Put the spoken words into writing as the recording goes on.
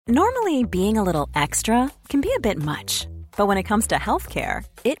Normally, being a little extra can be a bit much, but when it comes to healthcare,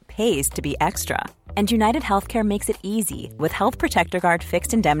 it pays to be extra. And United Healthcare makes it easy with Health Protector Guard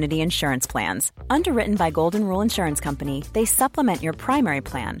fixed indemnity insurance plans. Underwritten by Golden Rule Insurance Company, they supplement your primary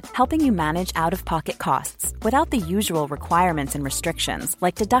plan, helping you manage out-of-pocket costs without the usual requirements and restrictions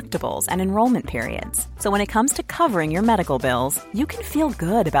like deductibles and enrollment periods. So when it comes to covering your medical bills, you can feel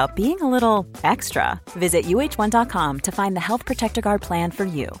good about being a little extra. Visit uh1.com to find the Health Protector Guard plan for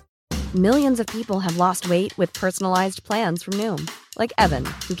you. Millions of people have lost weight with personalized plans from Noom. Like Evan,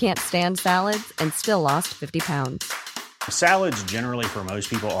 who can't stand salads and still lost 50 pounds. Salads generally for most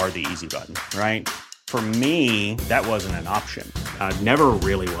people are the easy button, right? For me, that wasn't an option. I never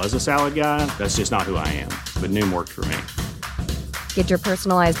really was a salad guy. That's just not who I am. But Noom worked for me. Get your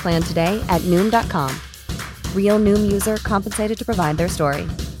personalized plan today at Noom.com. Real Noom user compensated to provide their story.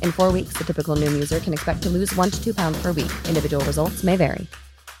 In 4 weeks, the typical Noom user can expect to lose 1 to 2 pounds per week. Individual results may vary.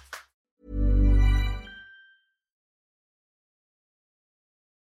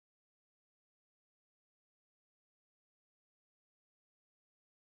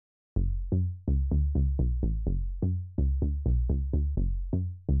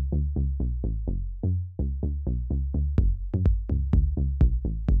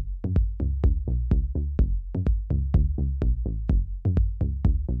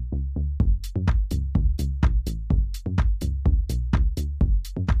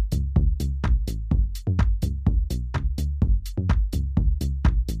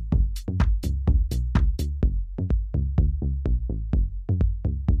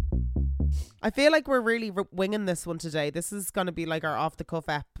 I feel like we're really winging this one today. This is going to be like our off-the-cuff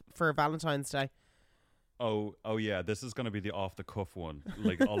app for Valentine's Day. Oh yeah, this is going to be the off-the-cuff one.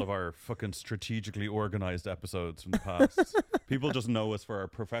 Like all of our fucking strategically organized episodes from the past. People just know us for our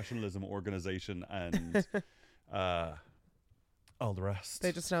professionalism, organization, and all the rest.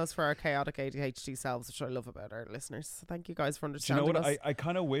 They just know us for our chaotic ADHD selves, which I love about our listeners. So thank you guys for Do you understanding know what? us. I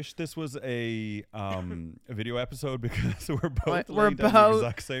kind of wish this was a video episode because we're both We're laying down the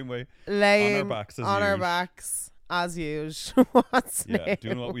exact same way. Laying on our backs as on our usual. backs as usual. What's Yeah, new?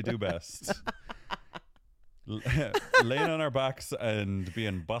 doing what we do best. Laying on our backs and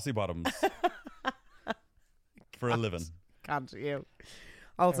being bossy bottoms for a living. Can't you?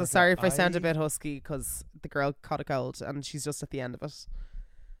 Also, sorry if I sound a bit husky because the girl caught a cold and she's just at the end of it.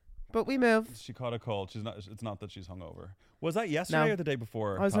 But we move. She caught a cold. She's not. It's not that she's hungover. Was that yesterday or the day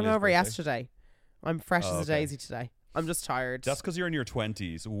before? I was Talia's hungover birthday? yesterday. I'm fresh as a daisy today. I'm just tired. That's because you're in your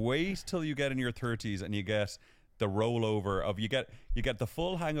 20s. Wait till you get in your 30s and you get the rollover of you get the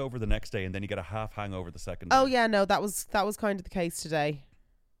full hangover the next day and then you get a half hangover the second day. Oh yeah, no, that was kind of the case today.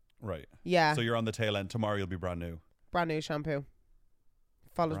 Right. Yeah. So you're on the tail end. Tomorrow you'll be brand new. Brand new shampoo.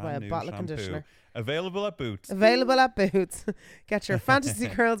 Followed by a bottle of conditioner. Available at Boots. Available at Boots. Get your fantasy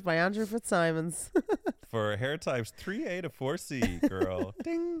curls by Andrew Fitzsimons. For hair types 3A to 4C, girl.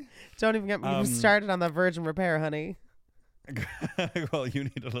 Ding. Don't even get me started on that virgin repair, honey. Well, you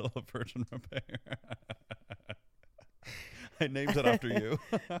need a little virgin repair. I named it after you.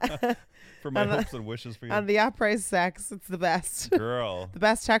 For my hopes and wishes for you. And the après sex, it's the best. Girl. The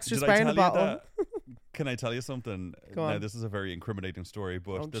best texture spray in a bottle. Can I tell you something? Go on. Now, this is a very incriminating story,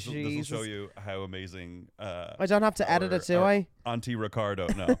 but this will show you how amazing. I don't have to edit it, do I? Auntie Ricardo,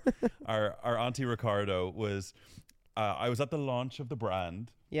 no. our Auntie Ricardo was. I was at the launch of the brand.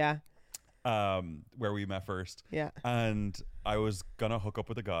 Yeah. Where we met first. Yeah. And I was gonna hook up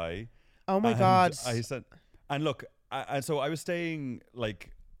with a guy. Oh my God. I said, and look, and so I was staying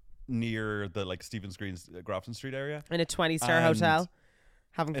like near the like Stephen's Green's Grafton Street area in a 20-star hotel,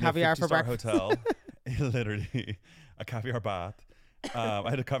 having caviar for breakfast. Hotel. Literally a caviar bath. I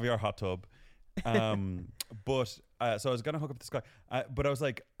had a caviar hot tub. But so I was gonna hook up with this guy, but I was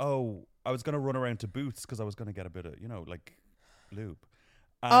like, I was gonna run around to Boots because I was gonna get a bit of like lube.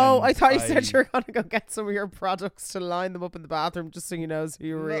 And I thought you said you were gonna go get some of your products to line them up in the bathroom just so you know who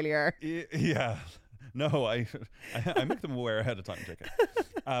you really are. Yeah, no, I make them aware ahead of time.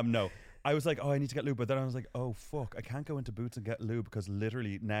 JK. No. I was like, I need to get lube. But then I was like, oh, fuck, I can't go into Boots and get lube because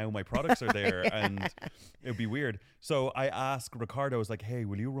literally now my products are there and it would be weird. So I asked Ricardo, I was like, hey,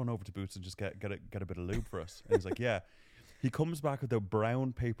 will you run over to Boots and just get a bit of lube for us? And he's like, yeah. He comes back with a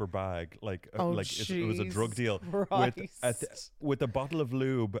brown paper bag, like it was a drug deal with a bottle of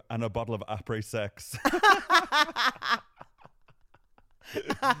lube and a bottle of après sex.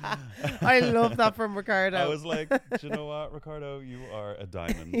 I love that from Ricardo. I was like, do you know what, Ricardo? You are a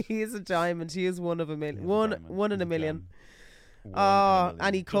diamond. He is a diamond. He is one of a million. One in a million.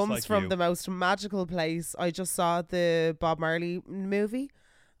 And he comes like from the most magical place. I just saw the Bob Marley movie.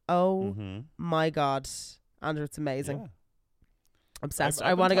 Oh my God, Andrew, it's amazing. Obsessed.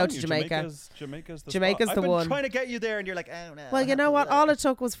 I want to go to Jamaica. Jamaica's the Jamaica's spot. the I've been one. trying to get you there, and you're like, oh no. Well, you know what? All it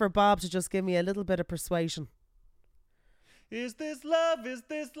took was for Bob to just give me a little bit of persuasion. Is this love? Is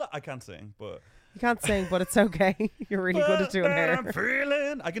this love? I can't sing, but You can't sing, but it's okay. You're really good at doing hair. I'm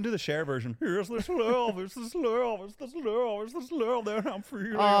feeling. I can do the Cher version. Here's this love. It's this love. It's this love. It's this love that I'm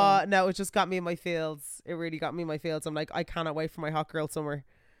feeling. Oh no, it just got me in my fields. It really got me in my fields. I'm like, I cannot wait for my hot girl summer.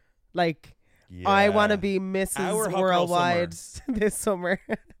 Like, I want to be Mrs. Worldwide this summer.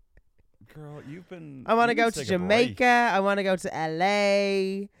 Girl, you've been. I want to go to Jamaica. I want to go to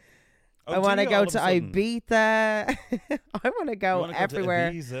LA. I want to go to Ibiza. I want to go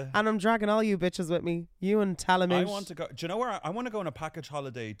everywhere. And I'm dragging all you bitches with me. You and Talamouche. I want to go. Do you know where I want to go on a package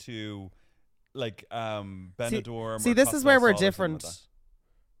holiday to, like, Benidorm? See, this is where we're different. Like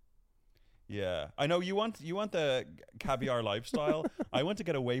yeah, I know you want the caviar lifestyle. I want to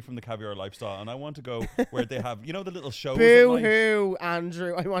get away from the caviar lifestyle, and I want to go where they have, you know, the little shows. Boo hoo,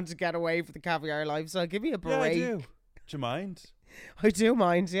 Andrew! I want to get away from the caviar lifestyle. Give me a break. Yeah, I do. Do you mind? I do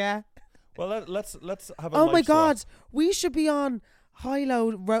mind. Yeah. Well, let's have a. Oh my God, we should be on high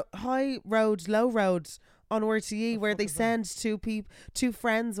road, low road on RTE where they send two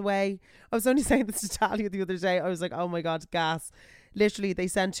friends away. I was only saying this to Talia the other day. I was like, oh my God, gas. Literally, they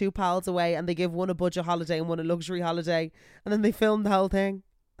send two pals away and they give one a budget holiday and one a luxury holiday, and then they film the whole thing.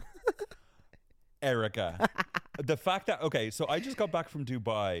 Erica, the fact that so I just got back from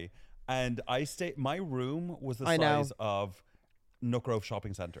Dubai and my room was the size of Nook Grove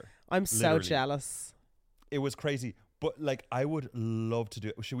Shopping Centre. I'm so jealous. It was crazy, but like I would love to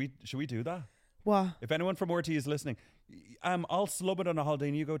do it. Should we do that? What? If anyone from RT is listening, I'll slub it on a holiday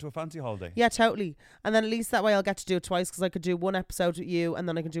and you go to a fancy holiday. Yeah, totally. And then at least that way I'll get to do it twice, because I could do one episode with you and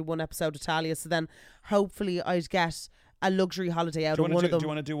then I can do one episode with Talia. So then hopefully I'd get a luxury holiday out of one of them. Do you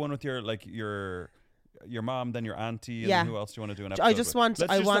want to do one with your mom, then your auntie, and yeah. who else do you want to do an episode I just want...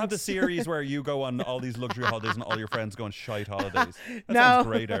 Let's have the series where you go on all these luxury holidays and all your friends go on shite holidays. That sounds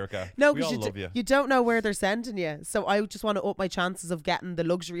great, Erica. No, we all love you. You don't know where they're sending you. So I just want to up my chances of getting the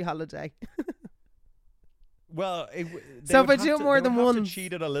luxury holiday. Well, so if I do it more than once, to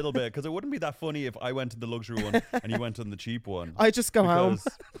cheat it a little bit, because it wouldn't be that funny if I went to the luxury one and you went on the cheap one. I just go home.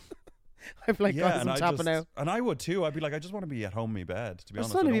 I'm like, guys, I'm tapping out. And I would too. I'd be like, I just want to be at home in my bed. To be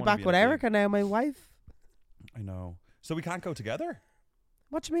honest, I just want to be back with Erica now, my wife. I know. So we can't go together?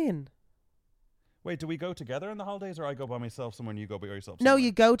 What do you mean? Wait, do we go together on the holidays, or I go by myself somewhere and you go by yourself somewhere? No,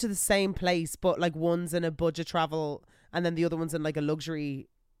 you go to the same place, but like one's in a budget travel and then the other one's in like a luxury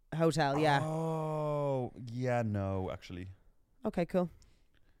hotel. Yeah. Oh, yeah, no, actually. Okay, cool.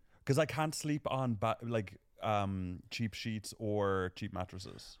 Because I can't sleep on cheap sheets or cheap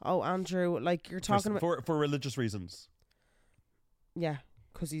mattresses. Oh, Andrew, like you're talking about for religious reasons. Yeah,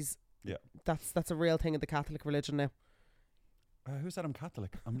 because he's... Yeah, that's a real thing in the Catholic religion now. Who said I'm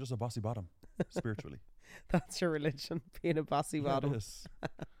Catholic? I'm just a bossy bottom, spiritually. That's your religion, being a bossy bottom. It is.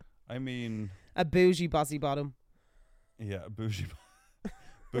 I mean, a bougie bossy bottom. Yeah, a bougie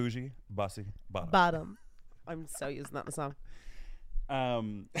bossy bottom. Bottom. I'm so using that in a song.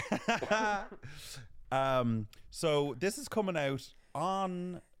 So this is coming out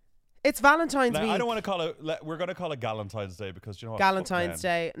on. It's Valentine's week. I don't want to call it. We're going to call it Galentines Day because you know what? Galentines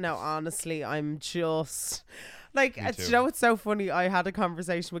Day. No, honestly, I'm just like, you know, it's so funny. I had a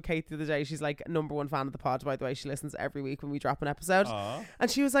conversation with Kate the other day. She's like #1 fan of the pod, by the way. She listens every week when we drop an episode.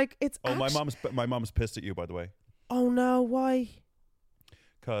 And she was like, "It's my mom's pissed at you, by the way." Oh no, why?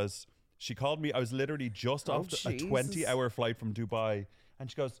 Because she called me. I was literally just off a 20-hour flight from Dubai,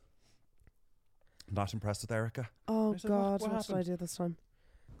 and she goes, "Not impressed with Erica." Oh said, God, what did I do this time?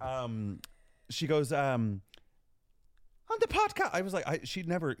 She goes, on the podcast. I was like, she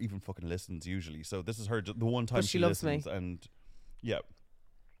never even fucking listens usually. So this is her, the one time she loves listens. Me. And yeah.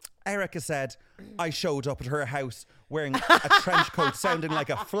 Erica said, I showed up at her house wearing a trench coat sounding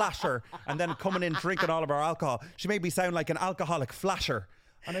like a flasher and then coming in drinking all of our alcohol. She made me sound like an alcoholic flasher.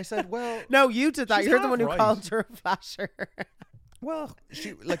 And I said, well... No, you did that. You're the one who called her a flasher. Well,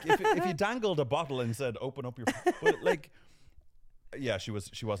 she like if you dangled a bottle and said, open up your... But like... Yeah, she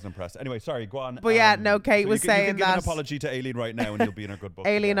wasn't impressed. Anyway, sorry, go on. But yeah, no, Kate was saying you can give an apology to Aileen right now and you'll be in her good book.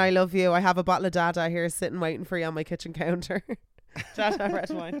 Aileen, I love you. I have a bottle of Dada here sitting waiting for you on my kitchen counter. Dada red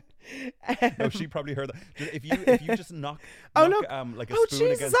wine. No, she probably heard that. If you just knock look. Like a spoon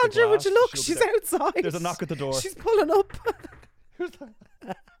Jesus, against Andrew, the glass, would you look? She's outside. There's a knock at the door. She's pulling up. Who's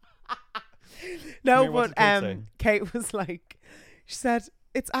that? No, but Kate was like, she said,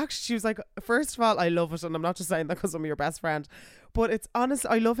 it's actually, she was like, first of all, I love it, and I'm not just saying that because I'm your best friend, but it's honest,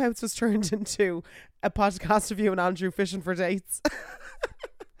 I love how it's just turned into a podcast of you and Andrew fishing for dates.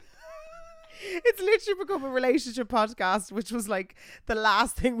 It's literally become a relationship podcast, which was like the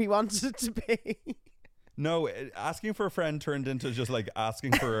last thing we wanted it to be. No, asking for a friend turned into just like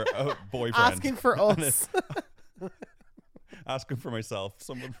asking for a boyfriend. Asking for us. Asking for myself.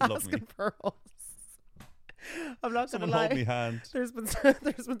 Someone love me. Asking for us. I'm not Someone gonna lie. hold me hand. There's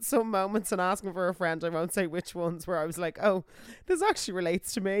been some moments in asking for a friend, I won't say which ones, where I was like, oh, this actually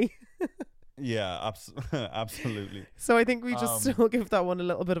relates to me. Yeah, absolutely. So I think we just still give that one a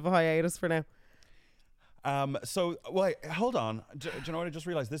little bit of a hiatus for now. So wait, hold on. Do you know what I just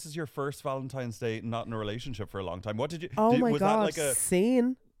realized? This is your first Valentine's Day not in a relationship for a long time. What did you? Oh my was god! That like a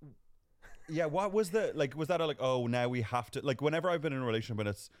scene. Yeah. What was the like? Was that a, like? Oh, now we have to. Like whenever I've been in a relationship and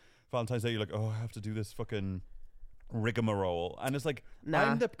it's Valentine's Day, you're like, oh, I have to do this fucking rigmarole, and it's like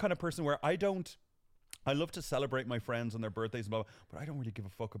I'm the kind of person where I love to celebrate my friends and their birthdays and blah, blah, but I don't really give a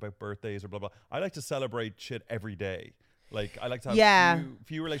fuck about birthdays or blah, blah. I like to celebrate shit every day. Like, I like to have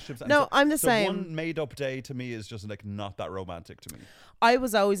few relationships. No, I'm the same. One made up day to me is just like not that romantic to me. I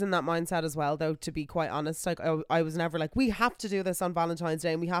was always in that mindset as well, though, to be quite honest. Like, I was never like, we have to do this on Valentine's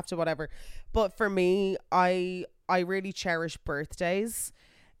Day and we have to whatever. But for me, I really cherish birthdays,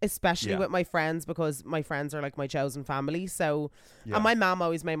 especially with my friends, because my friends are like my chosen family. So, and my mom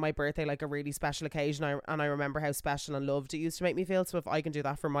always made my birthday like a really special occasion. And I remember how special and loved it used to make me feel. So if I can do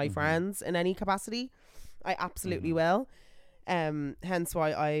that for my friends in any capacity, I absolutely will. Hence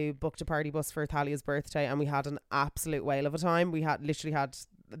why I booked a party bus for Thalia's birthday, and we had an absolute whale of a time. We had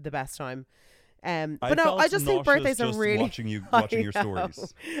the best time. But no, I just think birthdays are really watching your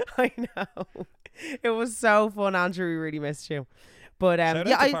stories. I know. It was so fun, Andrew. We really missed you. But shout out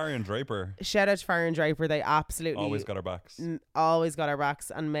to Farian Draper. Shout out to Farian Draper. They absolutely always got our backs. Always got our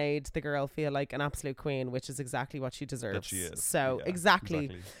backs, and made the girl feel like an absolute queen, which is exactly what she deserves. That she is. So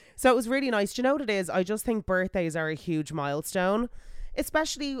exactly. So it was really nice. Do you know what it is? I just think birthdays are a huge milestone,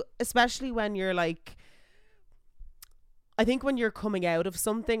 especially when you're like, I think when you're coming out of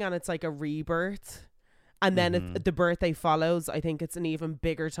something and it's like a rebirth. And then the birthday follows. I think it's an even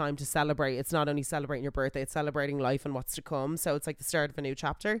bigger time to celebrate. It's not only celebrating your birthday, it's celebrating life and what's to come. So it's like the start of a new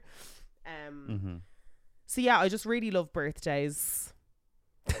chapter. So yeah, I just really love birthdays.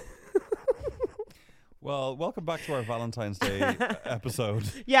 Well, welcome back to our Valentine's Day episode.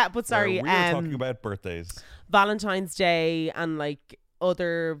 Yeah, but sorry. We were talking about birthdays. Valentine's Day and like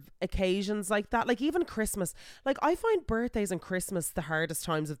other occasions like that, like even Christmas. Like I find birthdays and Christmas the hardest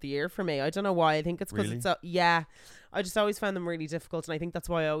times of the year for me. I don't know why. I think it's because it's I just always found them really difficult, and I think that's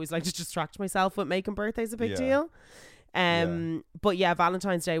why I always like to distract myself with making birthdays a big deal. But yeah,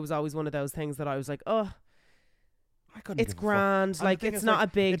 Valentine's Day was always one of those things that I was like, oh, it's grand. Like it's not a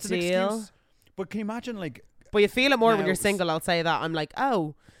big deal. But can you imagine like? But you feel it more when you're single. I'll say that. I'm like,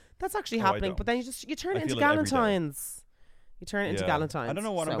 oh, that's actually happening. But then you turn it into Galentines. You turn it into Galentines. I don't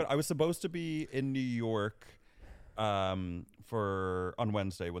know what I was supposed to be in New York on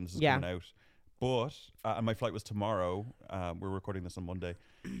Wednesday when this is coming out. But and my flight was tomorrow. We're recording this on Monday.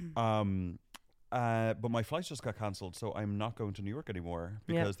 But my flights just got cancelled, so I'm not going to New York anymore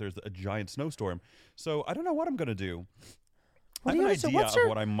because there's a giant snowstorm. So I don't know what I'm going to do. I have an idea of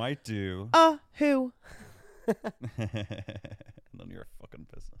what I might do. Who? None of your fucking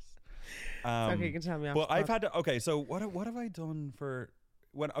business. Okay, you can tell me after. Well, I've had to, so what have I done for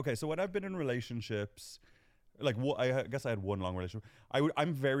when I've been in relationships, like I guess I had one long relationship.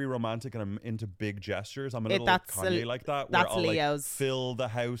 I'm very romantic and I'm into big gestures. I'm a little Kanye like that, where I'll like fill the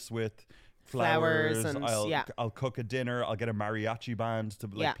house with flowers and I'll cook a dinner. I'll get a mariachi band to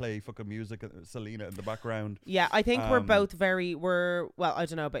like play fucking music, Selena in the background. Yeah, I think we're both well, I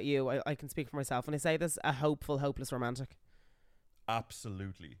don't know about you. I can speak for myself when I say this: a hopeful, hopeless romantic.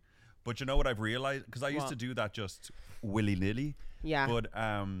 Absolutely. But you know what I've realized? Because I used to do that just willy-nilly. Yeah. But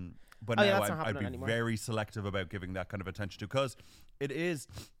now I'd be very selective about giving that kind of attention to, because it is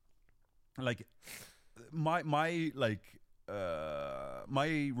like my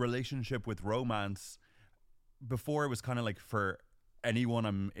relationship with romance before, it was kind of like for anyone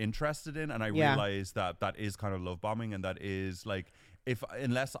I'm interested in, and I realized that is kind of love bombing, and that is like,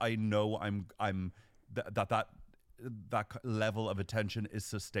 unless I know I'm that level of attention is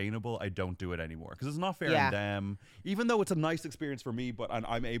sustainable, I don't do it anymore, because it's not fair on them, even though it's a nice experience for me, but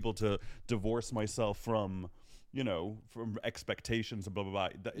I'm able to divorce myself from expectations and blah blah blah.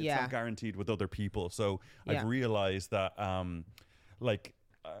 It's not guaranteed with other people. So I've realized that I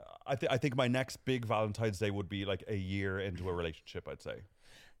think my next big Valentine's Day would be like a year into a relationship, I'd say.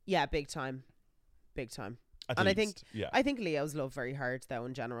 Yeah, big time. I think Leos love very hard though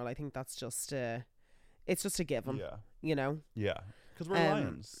in general. I think that's just it's just a given. Yeah, because we're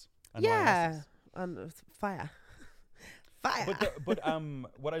lions. And fire. Fire. But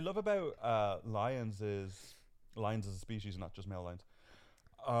what I love about lions is lions as a species, not just male lions.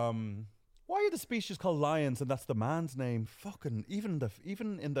 Why are the species called lions and that's the man's name? Fucking even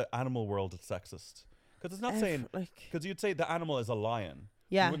in the animal world, it's sexist because it's not saying because you'd say the animal is a lion.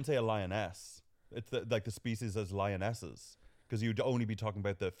 Yeah, you wouldn't say a lioness. It's like the species as lionesses because you'd only be talking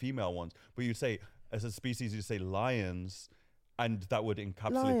about the female ones. But you'd say as a species, you say lions, and that would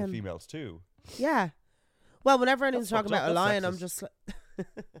encapsulate the females too. Yeah. Well, whenever anyone's That's talking about a lion, sexist. I'm just like,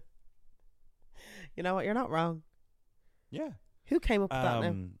 you know what? You're not wrong. Yeah. Who came up with that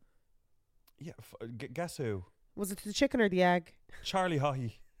now? Yeah. Guess who? Was it the chicken or the egg? Charlie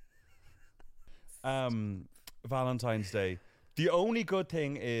Haughey. Valentine's Day. The only good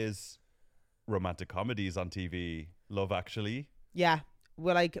thing is romantic comedies on TV. Love Actually. Yeah.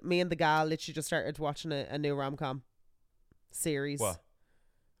 Well, like me and the gal literally just started watching a new rom-com series. What?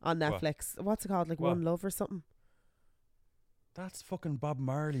 On Netflix. What's it called? Like What? One Love or something? That's fucking Bob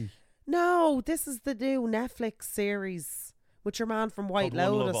Marley. No, this is the new Netflix series with your man from White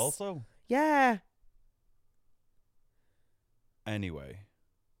Called One Lotus. Love also? Yeah. Anyway.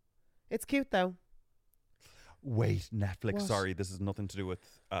 It's cute though. Wait, Netflix. What? Sorry, this has nothing to do with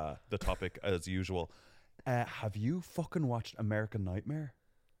the topic as usual. Have you fucking watched American Nightmare?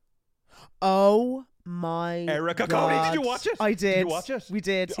 Oh my Erica God. Cody, did you watch it? I did. Did you watch it? We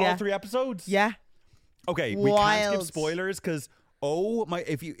did, All yeah. 3 episodes? Yeah. Okay, we can't skip Wild. spoilers because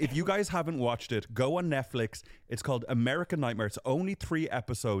if you guys haven't watched it, go on Netflix. It's called American Nightmare. It's only 3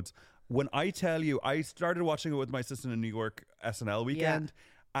 episodes. When I tell you, I started watching it with my sister in New York SNL weekend,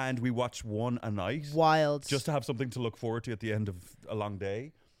 and we watched one a night. Wild. Just to have something to look forward to at the end of a long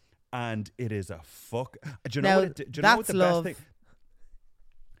day. And it is a fuck. Do you Now, know what? Do you know what that's the love. best thing?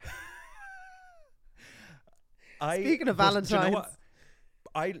 Speaking of but do you know Valentine's. what?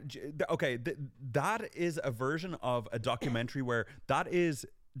 That is a version of a documentary where that is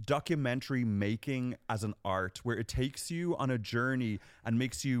documentary making as an art, where it takes you on a journey and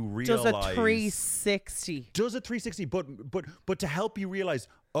makes you realize. Does a 360. Does a 360, but to help you realize,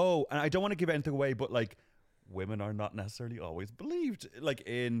 and I don't want to give anything away, but like, women are not necessarily always believed, like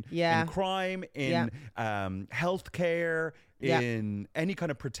in crime, in healthcare, in any kind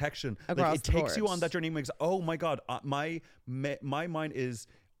of protection. Across like it the takes you board. on that journey. And makes, oh my God, my mind is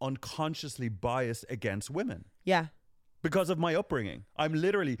unconsciously biased against women Yeah. because of my upbringing. I'm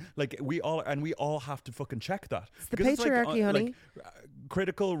literally like we all have to fucking check that. It's the Because patriarchy, honey. Like,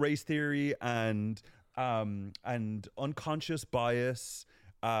 critical race theory and unconscious bias.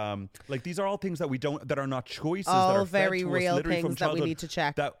 Like these are all things that that are not choices, All that are very fed to real us literally from things that we childhood, need to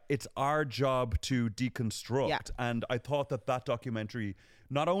check. that it's our job to deconstruct. Yeah. And I thought that documentary,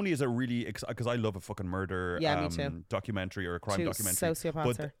 not only is it really because I love a fucking murder Yeah, me too. documentary or a crime Two documentary,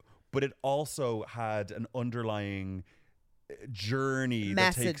 sociopaths. but it also had an underlying journey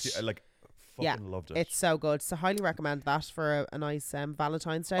that takes Message. you, like fucking loved it. It's so good. So highly recommend that for a nice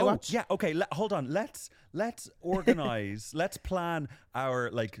Valentine's Day Oh watch. yeah, okay. Hold on. Let's organize. Let's plan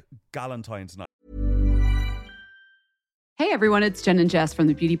our like Galentines night. Hey everyone, it's Jen and Jess from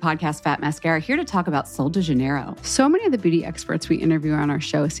the beauty podcast Fat Mascara here to talk about Sol de Janeiro. So many of the beauty experts we interview on our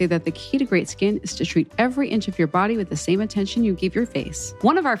show say that the key to great skin is to treat every inch of your body with the same attention you give your face.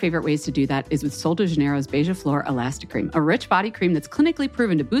 One of our favorite ways to do that is with Sol de Janeiro's Beija Flor Elastic Cream, a rich body cream that's clinically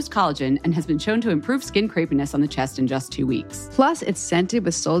proven to boost collagen and has been shown to improve skin crepiness on the chest in just 2 weeks. Plus, it's scented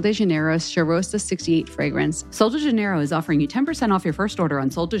with Sol de Janeiro's Charosta 68 fragrance. Sol de Janeiro is offering you 10% off your first order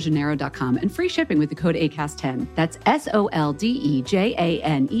on soldejaneiro.com and free shipping with the code ACAST10. That's SOLDEJANEIRO,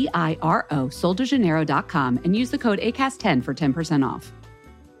 soldejaneiro.com, and use the code ACAST10 for 10% off.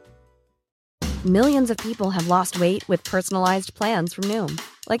 Millions of people have lost weight with personalized plans from Noom,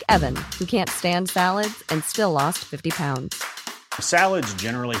 like Evan, who can't stand salads and still lost 50 pounds. Salads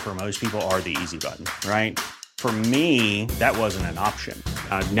generally for most people are the easy button, right? For me, that wasn't an option.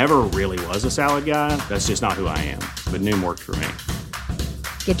 I never really was a salad guy. That's just not who I am. But Noom worked for me.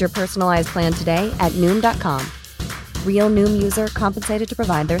 Get your personalized plan today at Noom.com. Real Noom user compensated to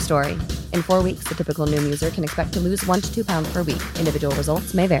provide their story. In 4 weeks, the typical Noom user can expect to lose 1 to 2 pounds per week. Individual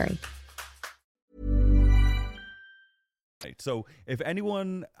results may vary. So if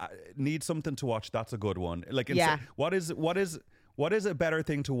anyone needs something to watch, that's a good one. Like, Yeah. what is a better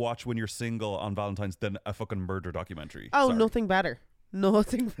thing to watch when you're single on Valentine's than a fucking murder documentary? Oh, Sorry. nothing better.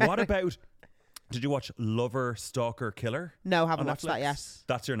 Nothing better. What about? Did you watch Lover, Stalker, Killer? No, haven't on watched that Netflix? yet.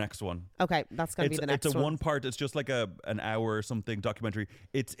 That's your next one. Okay, that's going to be the next It's a one. one part. It's just like an hour or something documentary.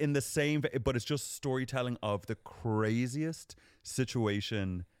 It's in the same, but it's just storytelling of the craziest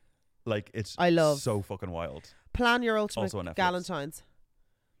situation. Like I love so fucking wild. Plan your ultimate Also on Netflix. Galentines.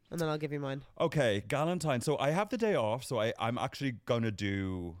 and then I'll give you mine. Okay, Galentine. So I have the day off, so I'm actually going to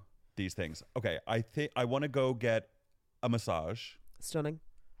do these things. Okay, I think I want to go get a massage. Stunning.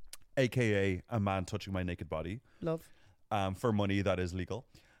 AKA a man touching my naked body. Love. For money that is legal.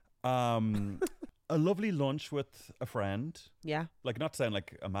 A lovely lunch with a friend. Yeah. Like, not to sound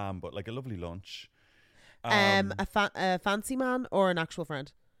like a man, but like a lovely lunch. A fancy man or an actual friend?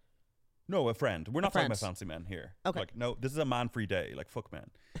 No, a friend. We're not talking about fancy men here. Okay. Like, no, this is a man-free day. Like, fuck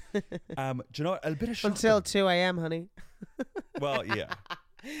men. Do you know what? A bit of shopping. Until 2 a.m., honey. Well, yeah.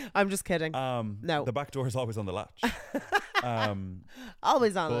 I'm just kidding. No. The back door is always on the latch.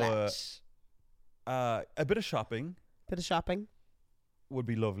 Always on latch. A bit of shopping. Bit of shopping. Would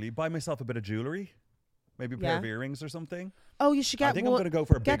be lovely. Buy myself a bit of jewellery. Maybe a pair of earrings or something. Oh, you should get I think I'm going to go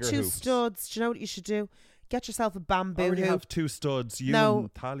for a bigger Get 2 hoops. studs. Do you know what you should do? Get yourself a bamboo I already hoop. have 2 studs. You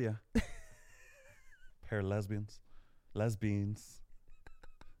and Talia. Pair of lesbians. I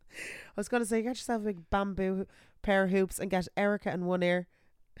was going to say, get yourself a big bamboo pair of hoops and get Erica in one ear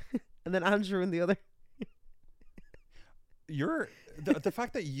and then Andrew in the other. You're the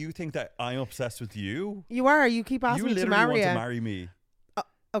fact that you think that I'm obsessed with you. You are. You keep asking me to marry you. You. Want to marry me.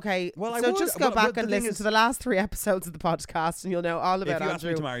 Okay, well, so just go back and listen to the last 3 episodes of the podcast and you'll know all about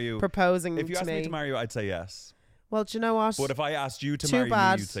Andrew proposing to me. If you asked me to marry you, I'd say yes. Well, do you know what? But if I asked you to marry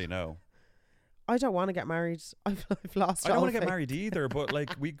me, you'd say no. I don't want to get married. I've lost all I don't want to faith. get married either, but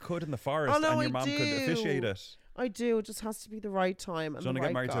like we could in the forest and your mum could officiate it. I do. It just has to be the right time and do you want to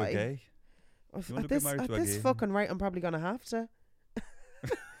get married to a gay? At this fucking rate, I'm probably going to have to.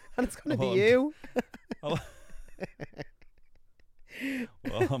 And it's going to be you. Well,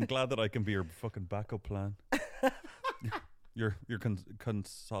 I'm glad that I can be your fucking backup plan. your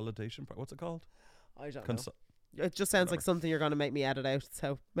consolidation part. What's it called? I don't know. It just sounds like something you're going to make me edit out.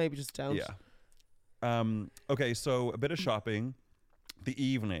 So maybe just don't. Yeah. Okay, so a bit of shopping. The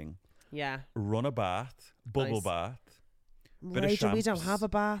evening. Yeah. Run a bath. Bubble bath. Bit of Rachel, we don't have a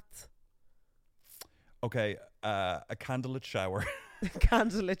bath. Okay, a candlelit shower.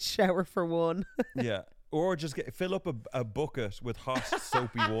 Candlelit shower for one. Yeah. Or just fill up a bucket with hot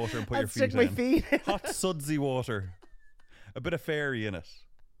soapy water and put your feet stick my feet in. Hot sudsy water. A bit of fairy in it.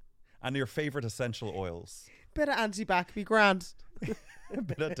 And your favourite essential oils. Bit of anti-bac, be grand. A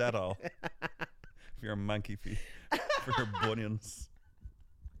bit of Dettol. For your manky feet. For your bunions.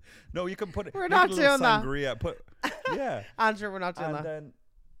 No, you can put it. We're not doing sangria. that. Andrew, we're not doing that.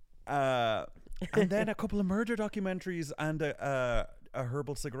 And then a couple of murder documentaries and a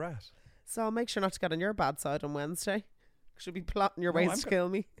herbal cigarette. So I'll make sure not to get on your bad side on Wednesday. Should be plotting your ways to kill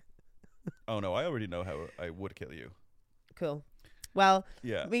me. Oh no, I already know how I would kill you. Cool. Well,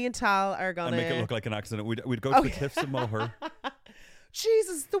 yeah. Me and Tal are gonna make it look like an accident. We'd go to the cliffs of Moher.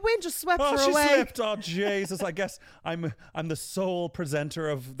 Jesus, the wind just swept her she away. Slipped. Oh Jesus! I guess I'm the sole presenter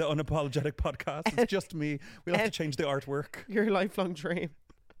of the Unapologetic podcast. It's just me. We'll have to change the artwork. Your lifelong dream.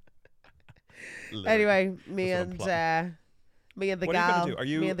 Anyway, me and the gal. Me and the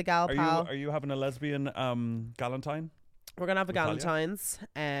gal pal. Are you having a lesbian Galentine? We're gonna have a Galentines.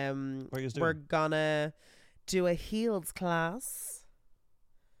 We're gonna do a heels class.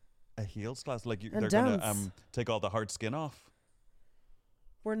 A heels class? Like they're gonna take all the hard skin off?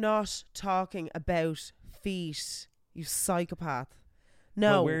 We're not talking about feet, you psychopath.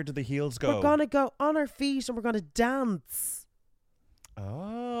 No. Well, where do the heels go? We're gonna go on our feet and we're gonna dance.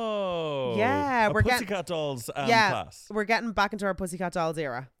 Oh. Yeah, we're Pussycat Dolls class. We're getting back into our Pussycat Dolls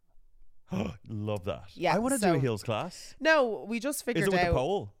era. Love that. Yeah, I want to do a heels class. No, we just figured out. Is it with a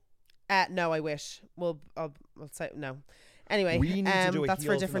pole? No, I wish. I'll say no. Anyway, we need to do that's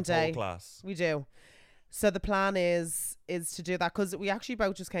for a different day. Class. We do. So the plan is to do that because we actually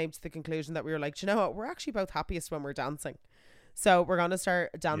both just came to the conclusion that we were like, you know what, we're actually both happiest when we're dancing. So we're gonna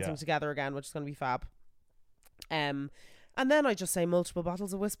start dancing together again, which is gonna be fab. And then I just say multiple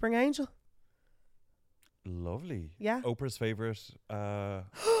bottles of Whispering Angel. Lovely. Yeah. Oprah's favourite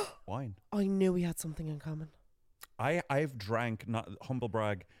wine. I knew we had something in common. I've drank, not humble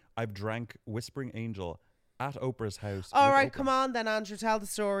brag, I've drank Whispering Angel at Oprah's house. All right, come on then, Andrew, tell the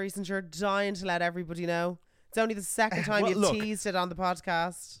stories, and you're dying to let everybody know. It's only the second time you've teased it on the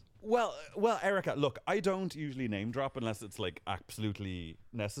podcast. Well, Erica, look, I don't usually name drop unless it's like absolutely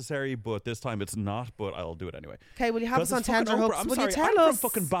necessary, but this time it's not, but I'll do it anyway. Okay, will you have us on Tender Hooks? I'm will sorry, you tell I'm us?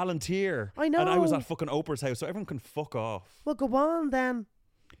 from fucking Ballantyre. I know. And I was at fucking Oprah's house, so everyone can fuck off. Well, go on then.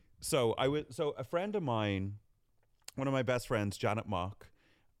 So a friend of mine, one of my best friends, Janet Mock,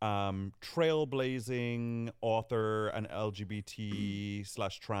 trailblazing author and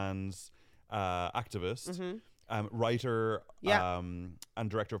LGBT/trans activist. writer, Yeah. and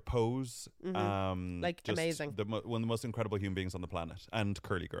director of Pose. Like, just amazing. one of the most incredible human beings on the planet. And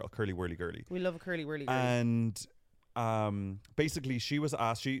Curly Whirly Girly. We love a curly whirly girl. And basically she was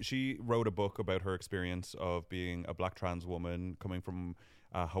asked, she wrote a book about her experience of being a black trans woman coming from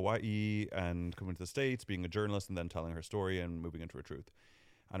Hawaii and coming to the States, being a journalist, and then telling her story and moving into her truth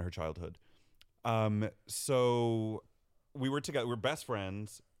and her childhood. So we were together, we're best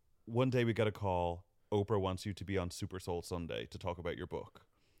friends. One day we get a call, Oprah wants you to be on Super Soul Sunday to talk about your book.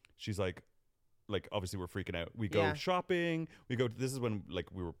 She's like obviously we're freaking out. We go shopping, this is when like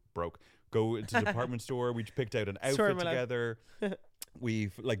we were broke, go into the department store, we picked out an outfit together.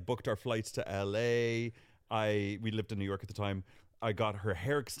 We've like booked our flights to LA. We lived in New York at the time. I got her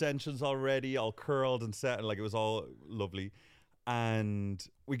hair extensions already, all curled and set, and like it was all lovely. And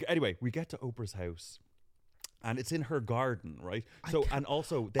we get to Oprah's house, and it's in her garden, right? So, and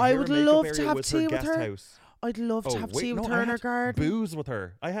also the hair and makeup area was her guest house. I'd love to have tea with her in her garden. Booze with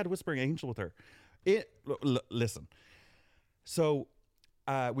her. I had Whispering Angel with her. Listen. So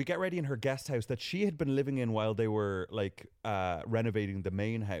we get ready in her guest house that she had been living in while they were like renovating the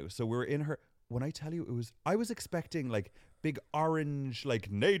main house. So we're in her. When I tell you, I was expecting like big orange,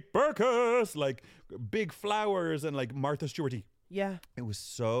 like Nate Berkus, like big flowers and like Martha Stewart-y. Yeah. It was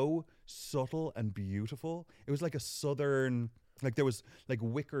so subtle and beautiful. It was like a southern, like there was like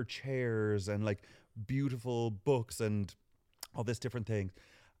wicker chairs and like beautiful books and all this different thing.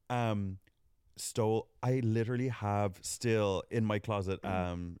 I literally have still in my closet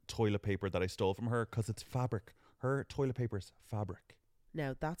toilet paper that I stole from her because it's fabric. Her toilet paper's fabric.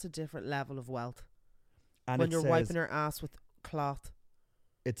 Now that's a different level of wealth. And when you're wiping her ass with cloth.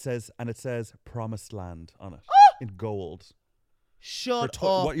 It says Promised Land on it in gold. Shut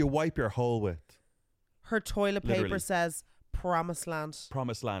up. What you wipe your hole with. Her toilet paper says Promised Land.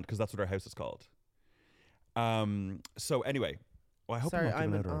 Promised Land, because that's what her house is called. So anyway, I hope I'm not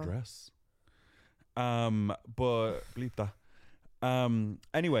giving out her address. But bleep that.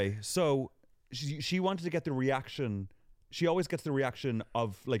 Anyway, so she wanted to get the reaction. She always gets the reaction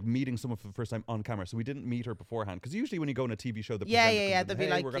of like meeting someone for the first time on camera. So we didn't meet her beforehand, because usually when you go on a TV show, the presenter comes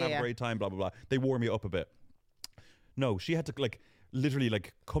in, hey, we're gonna have a great time, blah blah blah. They warm you up a bit. No, she had to like literally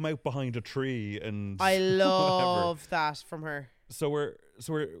like come out behind a tree and I love that from her. So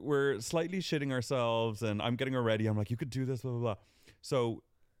we're slightly shitting ourselves, and I'm getting her ready. I'm like, you could do this, blah blah blah. So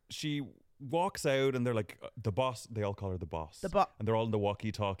she walks out, and they're like, the boss. They all call her the boss. And they're all in the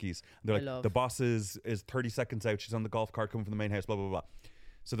walkie-talkies. And they're like, the boss is 30 seconds out. She's on the golf cart coming from the main house. Blah blah blah.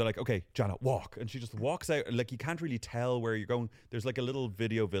 So they're like, okay, Jana, walk. And she just walks out. Like, you can't really tell where you're going. There's like a little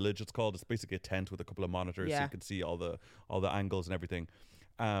video village, it's called. It's basically a tent with a couple of monitors, so you can see all the angles and everything.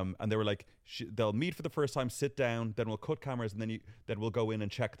 And they were like, they'll meet for the first time, sit down, then we'll cut cameras, and then we'll go in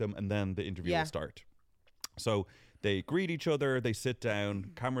and check them, and then the interview will start. So they greet each other, they sit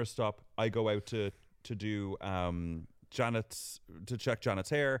down, cameras stop. I go out to do check Janet's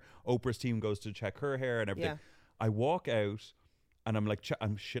hair. Oprah's team goes to check her hair and everything. I walk out, and I'm like,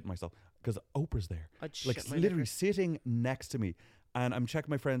 I'm shitting myself because Oprah's there, like literally sitting next to me, and I'm checking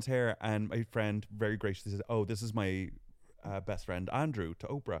my friend's hair, and my friend very graciously says, "Oh, this is my best friend Andrew," to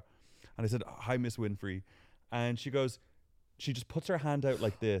Oprah. And I said, "Hi, Miss Winfrey," and she goes, she just puts her hand out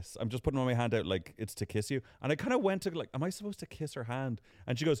like this. I'm just putting my hand out like it's to kiss you, and I kind of went to like, am I supposed to kiss her hand?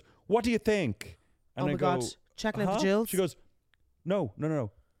 And she goes, "What do you think?" And I go, checking out the jewels. She goes, no,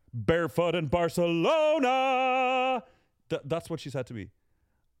 Barefoot in Barcelona. That's what she said to me.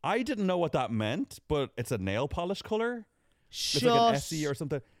 I didn't know what that meant, but it's a nail polish color. It's like an SE or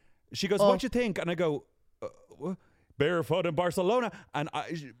something. She goes, "What do you think?" And I go, Barefoot in Barcelona. And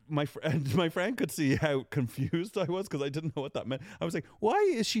my friend could see how confused I was, because I didn't know what that meant. I was like, why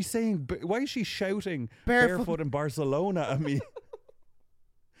is she shouting barefoot in Barcelona at me?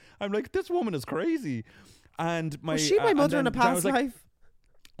 I'm like, this woman is crazy. And was she my mother in a past life?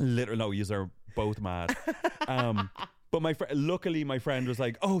 Literally, no, you are both mad. But luckily my friend was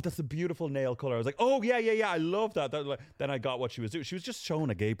like, "Oh, that's a beautiful nail color." I was like, "Oh yeah, I love that." Then I got what she was doing. She was just showing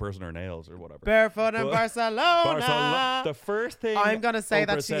a gay person her nails or whatever. Barefoot in Barcelona. The first thing I'm gonna say Oprah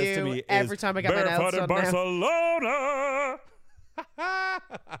that to you every time I get my nails done. Barcelona.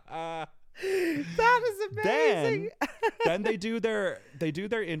 That is amazing. Then they do their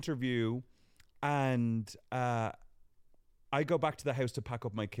interview, and I go back to the house to pack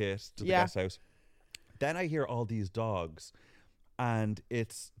up my kit to the guest house. Then I hear all these dogs, and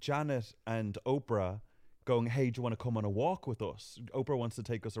it's Janet and Oprah going, "Hey, do you want to come on a walk with us?" Oprah wants to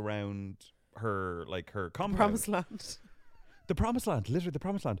take us around her compound. Promised Land. The Promised Land, literally the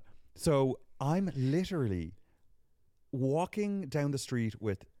Promised Land. So I'm literally walking down the street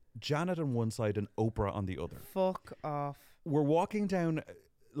with Janet on one side and Oprah on the other. Fuck off. We're walking down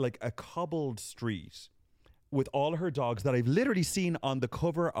like a cobbled street with all her dogs that I've literally seen on the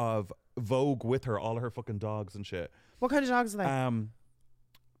cover of Vogue with her, all her fucking dogs and shit. What kind of dogs are they?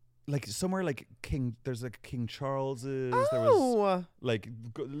 Like somewhere like there's like King Charles's. Oh. There was like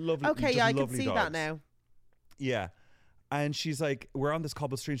lovely. Okay, yeah, I can see dogs. that now. Yeah. And she's like, we're on this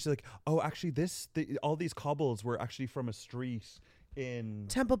cobble street. She's like, oh, actually, all these cobbles were actually from a street in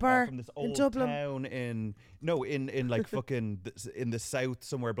Temple Bar from this in old Dublin. town in like fucking in the south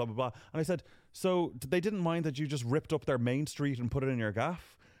somewhere, blah blah blah. And I said, so they didn't mind that you just ripped up their main street and put it in your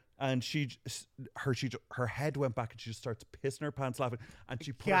gaff. And her head went back and she just starts pissing her pants laughing. And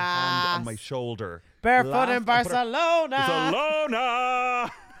she put her hand on my shoulder. Barefoot in Barcelona.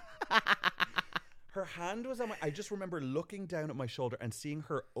 Barcelona. Her hand was on my... I just remember looking down at my shoulder and seeing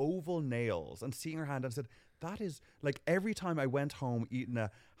her oval nails and seeing her hand, and I said, that is... Like, every time I went home eating a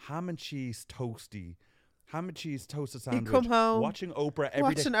ham and cheese toasted sandwich, come home, watching Oprah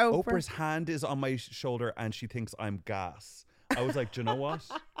every day. watching Oprah. Oprah's hand is on my shoulder and she thinks I'm gas. I was like, do you know what?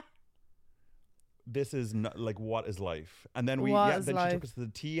 This is not, like, what is life? And then she took us to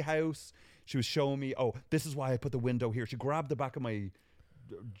the tea house. She was showing me, oh, this is why I put the window here. She grabbed the back of my...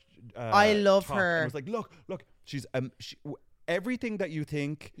 I love top, her. I was like, look, she's everything that you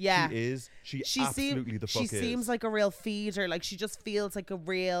think she is. She absolutely the fuck is. She seems like a real feeder. Like, she just feels like a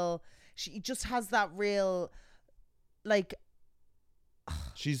real. She just has that real, like.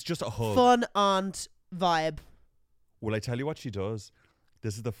 She's just a hug. Fun aunt vibe. Will I tell you what she does?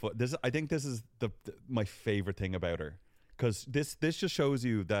 This is I think this is my favorite thing about her, because this just shows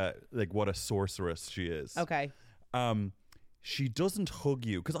you that, like, what a sorceress she is. Okay. She doesn't hug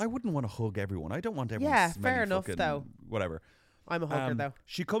you, because I wouldn't want to hug everyone. I don't want everyone. Yeah, smelly fair enough, fucking though. Whatever. I'm a hugger, though.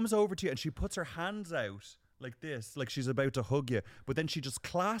 She comes over to you and she puts her hands out like this, like she's about to hug you, but then she just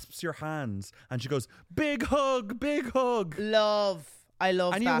clasps your hands and she goes, big hug, big hug. Love. I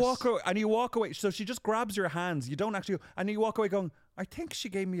love and that. You walk away. So she just grabs your hands. You don't actually, and you walk away going, I think she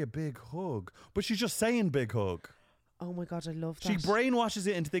gave me a big hug, but she's just saying big hug. Oh my God, I love that. She brainwashes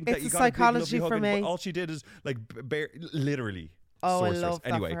it into thinking that you It's got psychology a big, for lovely hug, me. but all she did is like literally. Oh, sorceress. I love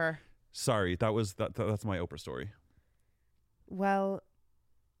that anyway, for her. Sorry, that's my Oprah story. Well,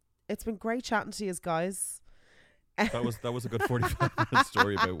 it's been great chatting to you guys. That was a good 45-minute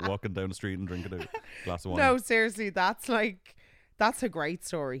story about walking down the street and drinking a glass of wine. No, seriously, that's a great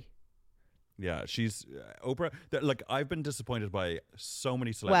story. Yeah, she's Oprah. Like, I've been disappointed by so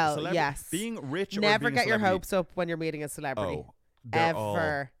many celebrities. Well, yes. Being rich Never or being get a your celebrity, hopes up when you're meeting a celebrity. Oh, they're Ever.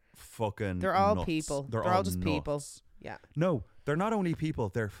 all fucking They're all nuts. people. They're all all just nuts. people. Yeah. No, they're not only people,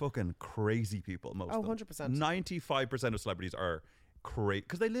 they're fucking crazy people, most of them. 100%. 95% of celebrities are crazy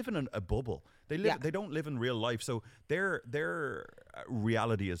because they live in a bubble. They don't live in real life, so their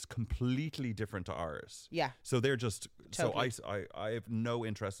reality is completely different to ours. Yeah. So they're just Totally. so I have no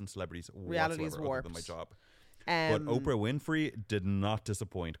interest in celebrities Reality is whatsoever other than warped. my job. But Oprah Winfrey did not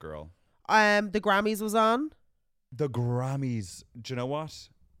disappoint, girl. The Grammys was on. The Grammys, do you know what?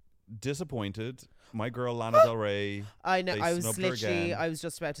 Disappointed. My girl Lana Del Rey. I know. they I was snubbed her literally. again. I was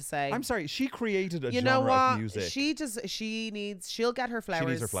just about to say. I'm sorry. She created a you genre know what? of music. She'll get her flowers. She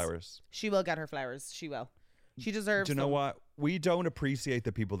needs her flowers. She will get her flowers. She will. She deserves. Do you know them. what? We don't appreciate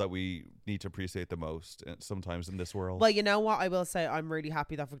the people that we need to appreciate the most sometimes in this world. Well, you know what? I will say I'm really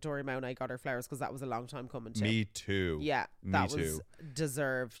happy that Victoria Monet got her flowers because that was a long time coming too. Me too. Yeah, Me that too. was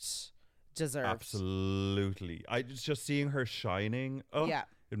deserved. Absolutely. Just seeing her shining. Oh, Yeah.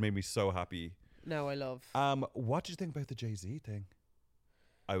 It made me so happy. No, I love. What did you think about the Jay-Z thing?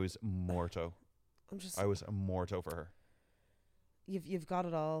 I was morto. I was morto for her. You've got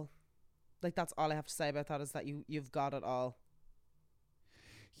it all. Like, that's all I have to say about that is that you've got it all.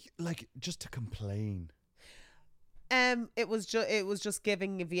 Like, just to complain. It was just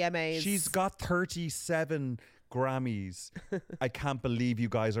giving VMAs. She's got 37 Grammys. I can't believe you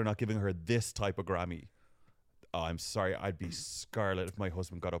guys are not giving her this type of Grammy. Oh, I'm sorry. I'd be scarlet if my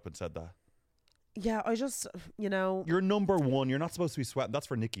husband got up and said that. Yeah, I just, You're number one. You're not supposed to be sweating. That's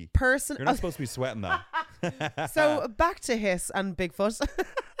for Nikki. You're not supposed to be sweating that. So back to Hiss and Bigfoot.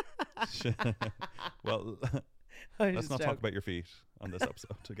 Well, I'm let's just not talk joking. about your feet on this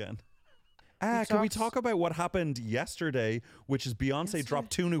episode again. Can we talk about what happened yesterday, which is Beyonce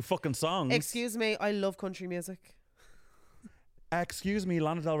dropped 2 new fucking songs? Excuse me, I love country music. Excuse me,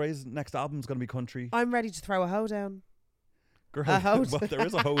 Lana Del Rey's next album's going to be country. I'm ready to throw a hoe down. Girl, a hoe. well, there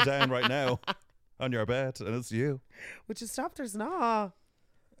is a hoe down right now on your bed, and it's you. Would you stop? There's not.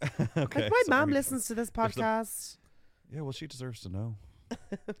 Okay. Like, my mom sorry. listens to this podcast. Yeah, well, she deserves to know.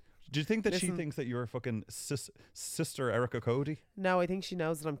 Do you think that she thinks that you're fucking sister Erica Cody? No, I think she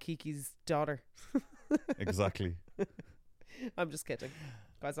knows that I'm Kiki's daughter. Exactly. I'm just kidding.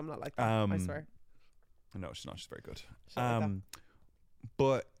 Guys, I'm not like that, I swear. No, she's not. She's very good. She's not like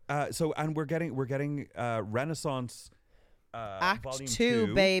But so, and we're getting Renaissance Act Volume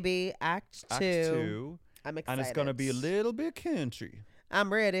 2, baby. Act 2. I'm excited. And it's going to be a little bit country.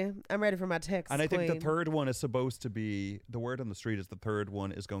 I'm ready. I'm ready for my text. And I think the third one is supposed to be, the word on the street is the third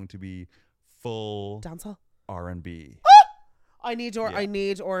one is going to be full dancehall R&B. I need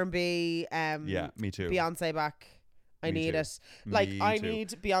R&B. Yeah, me too. Beyonce back. I need it. Like, I need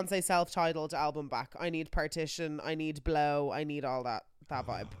Beyonce self-titled album back. I need Partition. I need Blow. I need all that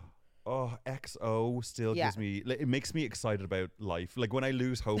vibe. Oh, XO still gives me, it makes me excited about life. Like when I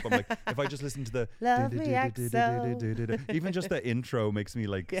lose hope, I'm like, if I just listen to the Love me XO. even just the intro makes me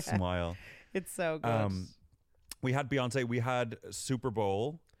like smile. It's so good. We had Beyonce, we had Super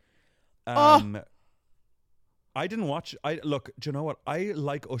Bowl. I didn't watch. Look, do you know what? I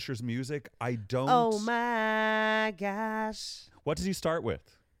like Usher's music. I don't. Oh my gosh. What did he start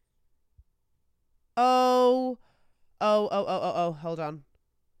with? Oh. Hold on.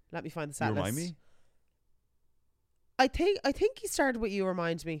 Let me find the set You list. remind me? I think he started with You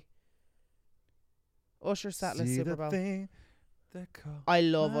Remind Me. Usher set list Super Bowl. I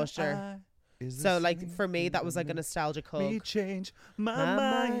love Usher. So like for me that was like a nostalgic hug. Me change my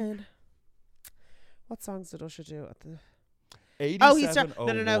mind. What songs did Usher do at the 87,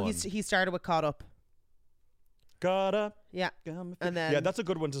 Oh, he started with Caught Up. Caught Up. Yeah. And then that's a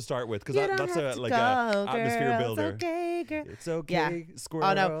good one to start with because that's a atmosphere builder. It's okay, girl. It's okay, Yeah. squirrel.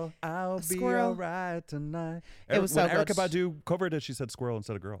 Oh, no. I'll Squirrel. be alright tonight. It was so when Erykah good. Badu covered it, she said squirrel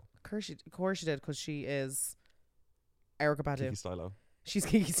instead of girl. Of course she did, because she is Erykah Badu. Kiki Stylo. She's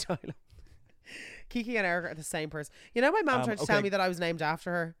Kiki Stylo. Kiki and Erykah are the same person. You know, my mom tried to tell me that I was named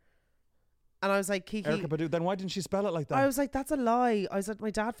after her. And I was like, Kiki. Erykah Badu. Then why didn't she spell it like that? I was like, that's a lie. I was like, my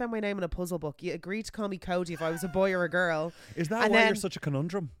dad found my name in a puzzle book. You agreed to call me Cody if I was a boy or a girl. Is that why you're such a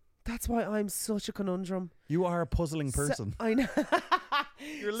conundrum? That's why I'm such a conundrum. You are a puzzling person. I know.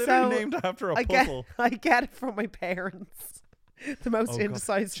 You're literally named after a puzzle. I get it from my parents. The most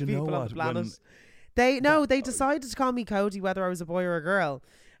indecisive people on the planet. They decided to call me Cody whether I was a boy or a girl.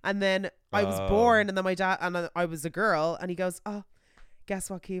 And then I was born, and then my dad, and I was a girl, and he goes, oh,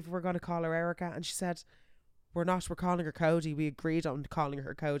 guess what, Keith, we're going to call her Erykah. And she said, we're not, we're calling her Cody. We agreed on calling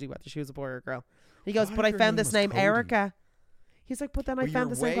her Cody whether she was a boy or a girl. He goes, but I found this name Erykah. He's like, but then I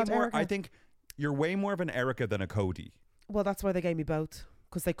found this name called Erykah. I think you're way more of an Erykah than a Cody. Well, that's why they gave me both,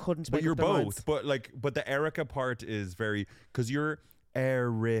 because they couldn't make But you're up their both. minds. But the Erykah part is very, because you're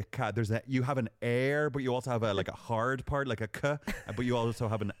Erykah. There's that, you have an air, but you also have a hard part, like a k, but you also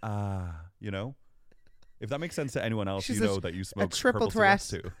have an you know? If that makes sense to anyone else, She's you know that you smoke a triple purple threat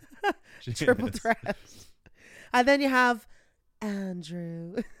too. Triple threat. And then you have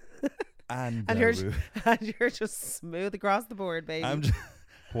Andrew. And you're just smooth across the board, baby. I'm just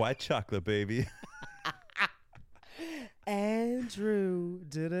white chocolate, baby. Andrew.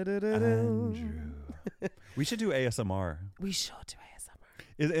 Andrew. We should do ASMR. We should do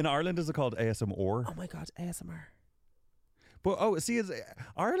ASMR. In Ireland, is it called ASMR? Oh my God, ASMR. But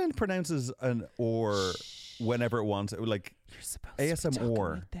Ireland pronounces an or whenever it wants. Like you're supposed ASMR. To be talking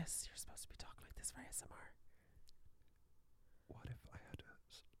like this. You're supposed to be talking like this for ASMR. What if I had to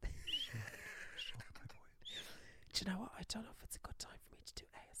soften my voice? Do you know what? I don't know if it's a good time for me to do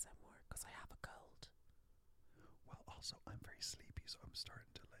ASMR because I have a cold. Well, also I'm very sleepy, so I'm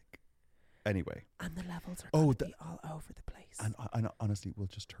starting to Anyway. And the levels are going to be all over the place. And honestly, we'll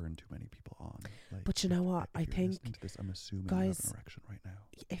just turn too many people on. But you know what? I think, listening to this, I'm assuming guys, you have an erection right now.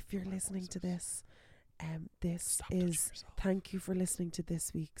 If you're listening to this, thank you for listening to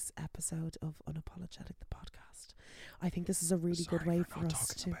this week's episode of Unapologetic, the podcast. I think this is a really good way for us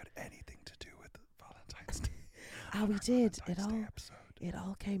to talking about anything to do with Valentine's Day. We did. It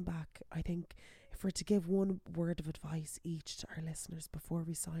all came back. I think if we're to give one word of advice each to our listeners before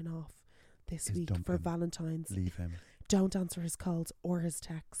we sign off this week for Valentine's, leave him. Don't answer his calls or his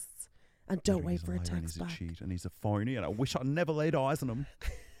texts, and don't wait for a text back. He's a cheat and he's a phony, and I wish I'd never laid eyes on him.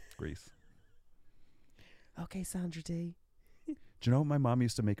 Grease. Okay, Sandra D. Do you know what my mom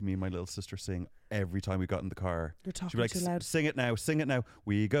used to make me and my little sister sing every time we got in the car? You're talking She'd be like, too loud. Sing it now.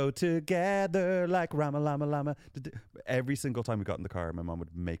 We go together like Rama Lama Lama. Every single time we got in the car, my mom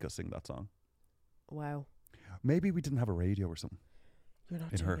would make us sing that song. Wow. Maybe we didn't have a radio or something. You're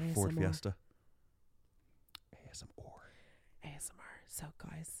not in doing her ASMR. Ford Fiesta. ASMR. So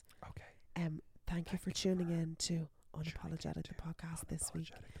guys, okay. Thank you for tuning in to Unapologetic the podcast this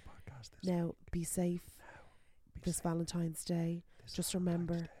week. Now be safe this Valentine's Day. Just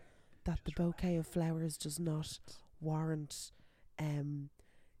remember that the bouquet of flowers does not warrant.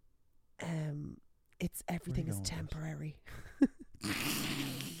 It's everything is temporary.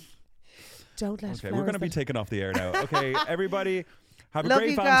 Don't let. Okay, we're going to be taken off the air now. Okay, everybody, have a Love great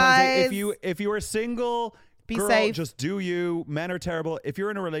you Valentine's Day. guys. If you are single, Be girl, safe. just do you. Men are terrible. If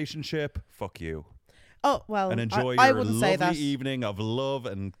you're in a relationship, fuck you. Oh, well, And enjoy I your wouldn't say lovely that. evening of love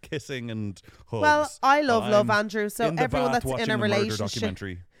and kissing and hugs. Well, I love While love, I'm Andrew. So in the everyone bath that's in watching a murder relationship,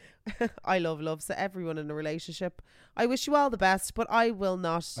 documentary. I love love. So everyone in a relationship, I wish you all the best, but I will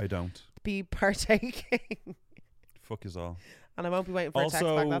not I don't. be partaking, Fuck is all. and I won't be waiting for a text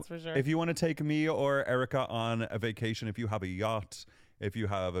back. That's for sure. If you want to take me or Erica on a vacation, if you have a yacht, if you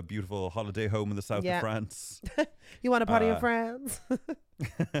have a beautiful holiday home in the south of France, you want a party of friends?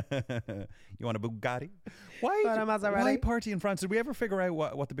 you want a Bugatti? Why party in France? Did we ever figure out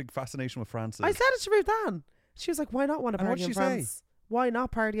what the big fascination with France is? I said it to Ruth Ann. She was like, "Why not want to And party what'd in she say? France? Why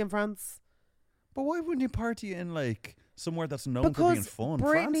not party in France?" But why wouldn't you party in like somewhere that's known for being Because fun?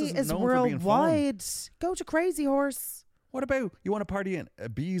 France Brittany isn't is known for being fun. worldwide. Go to Crazy Horse. What about you want to party in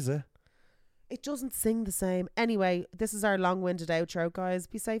Ibiza? It doesn't sing the same. Anyway, this is our long-winded outro, guys.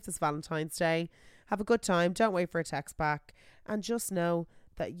 Be safe this Valentine's Day. Have a good time. Don't wait for a text back. And just know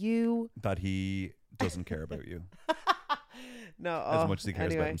that he doesn't care about you no, as much as he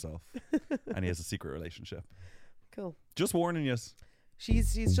cares about anyway. himself. And he has a secret relationship. Cool. Just warning you.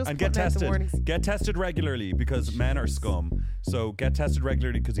 She's just And get putting out the tested. warnings. Get tested regularly because men are scum. So get tested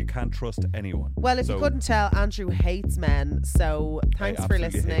regularly because you can't trust anyone. Well, if you couldn't tell, Andrew hates men. So thanks for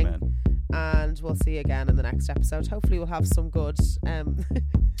absolutely hate listening. men. And we'll see you again in the next episode. Hopefully we'll have some good We'll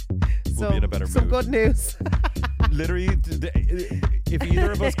be in a better some mood. good news. Literally, if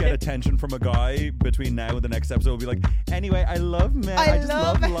either of us get attention from a guy between now and the next episode, we'll be like, anyway, I love men. I just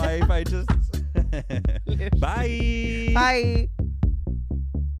love life. I just... Bye. Bye.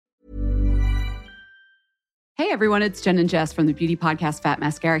 Hey everyone, it's Jen and Jess from the beauty podcast Fat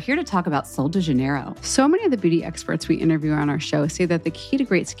Mascara here to talk about Sol de Janeiro. So many of the beauty experts we interview on our show say that the key to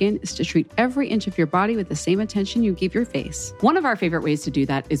great skin is to treat every inch of your body with the same attention you give your face. One of our favorite ways to do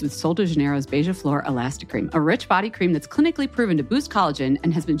that is with Sol de Janeiro's Beija Flor Elastic Cream, a rich body cream that's clinically proven to boost collagen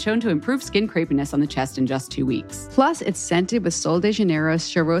and has been shown to improve skin crepiness on the chest in just 2 weeks. Plus, it's scented with Sol de Janeiro's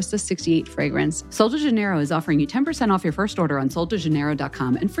Charosta 68 fragrance. Sol de Janeiro is offering you 10% off your first order on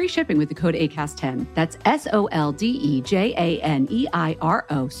soldejaneiro.com and free shipping with the code ACAST10. That's SOLDEJANEIRO,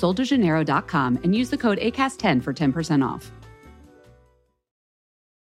 soldejaneiro, soldejaneiro.com, and use the code ACAST10 for 10% off.